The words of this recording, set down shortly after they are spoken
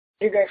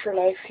your guy for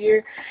life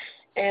here,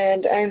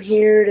 and I'm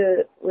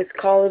here with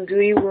Call of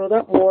Duty World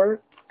at War.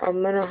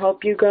 I'm gonna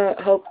help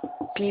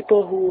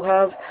people who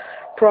have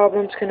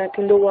problems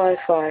connecting to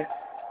Wi-Fi.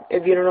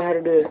 If you don't know how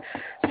to do it,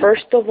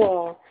 first of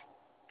all,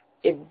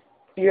 if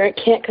you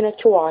can't connect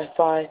to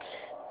Wi-Fi,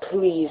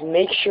 please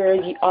make sure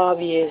the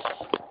obvious.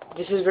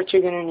 This is what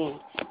you're gonna need.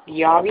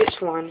 The obvious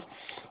one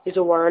is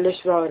a wireless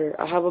router.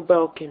 I have a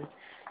Belkin.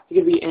 It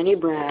could be any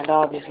brand,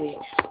 obviously,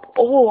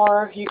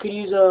 or you could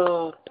use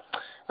a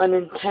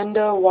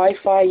Nintendo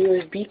Wi-Fi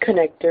USB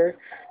connector,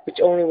 which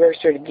only works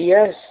for the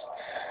DS.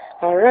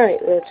 Alright,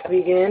 let's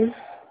begin.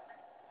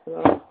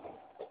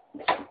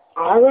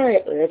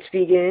 Alright, let's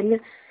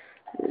begin.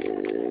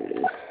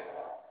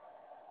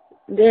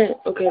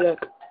 Okay,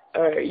 look.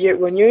 Alright,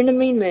 when you're in the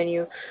main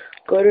menu,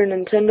 go to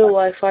Nintendo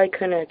Wi-Fi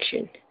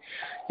connection.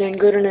 Then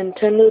go to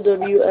Nintendo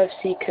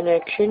WFC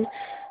connection.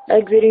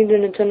 Exiting the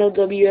Nintendo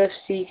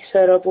WFC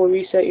setup will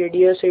reset your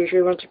DS, so you're sure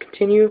you want to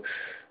continue.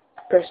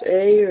 Press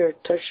A or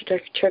touch the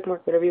check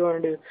mark, whatever you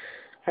want to do.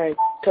 Alright,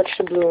 touch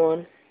the blue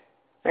one.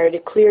 I already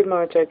cleared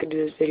mine so I could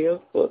do this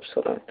video. Whoops,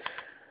 hold on.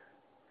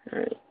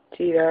 Alright,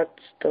 see, that's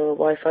the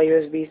Wi-Fi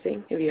USB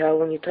thing. If you have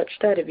one, you touch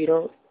that. If you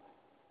don't,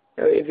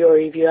 or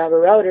if you have a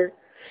router,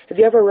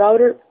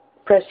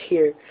 press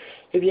here.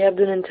 If you have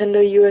the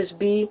Nintendo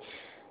USB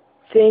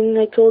thing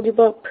I told you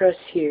about, press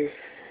here.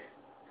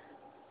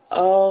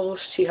 I'll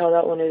see how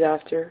that one is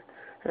after.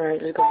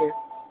 Alright, let's go here.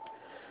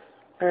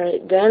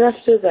 Alright, then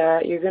after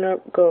that, you're gonna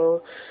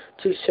go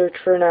to search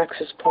for an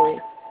access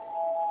point.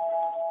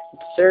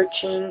 It's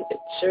searching.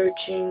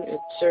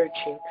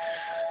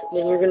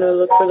 Then you're gonna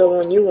look for the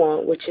one you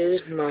want, which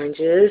is, mine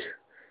is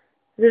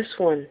this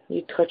one.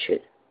 You touch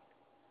it.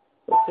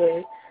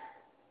 Okay.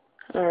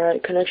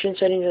 Alright, connection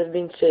settings have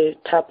been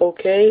saved. Tap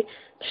OK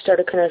to start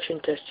a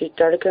connection test. You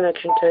start a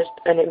connection test,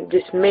 and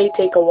this may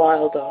take a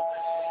while though.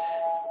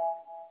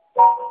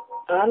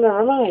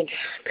 Never mind.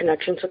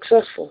 Connection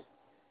successful.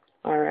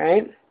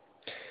 Alright,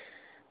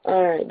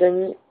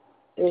 then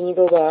you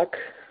go back,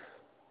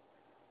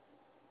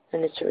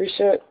 and it's a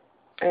reset,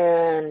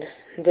 and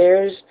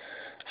there's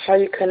how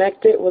you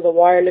connect it with a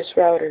wireless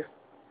router.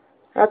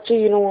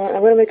 Actually, you know what,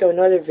 I'm going to make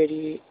another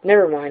video.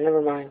 Never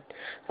mind,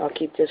 I'll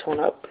keep this one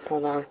up.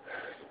 Hold on,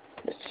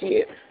 let's see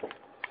it.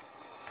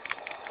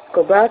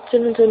 Go back to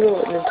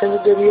Nintendo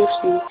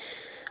WFC,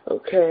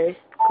 okay,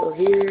 go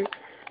here,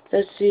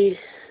 let's see,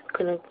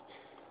 connect.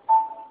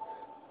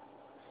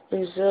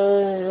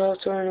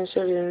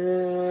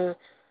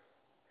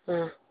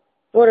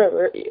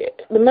 Whatever.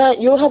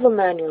 You'll have a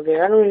manual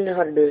there. I don't really know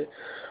how to do it.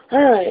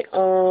 Alright,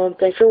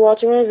 thanks for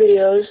watching my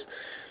videos.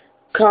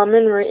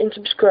 Comment, rate, and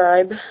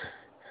subscribe.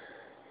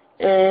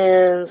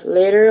 And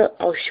later,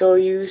 I'll show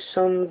you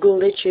some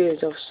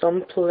glitches of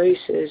some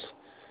places.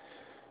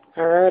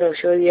 Alright, I'll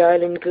show you the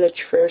island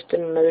glitch first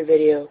in another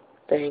video.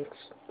 Thanks.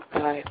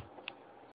 Bye.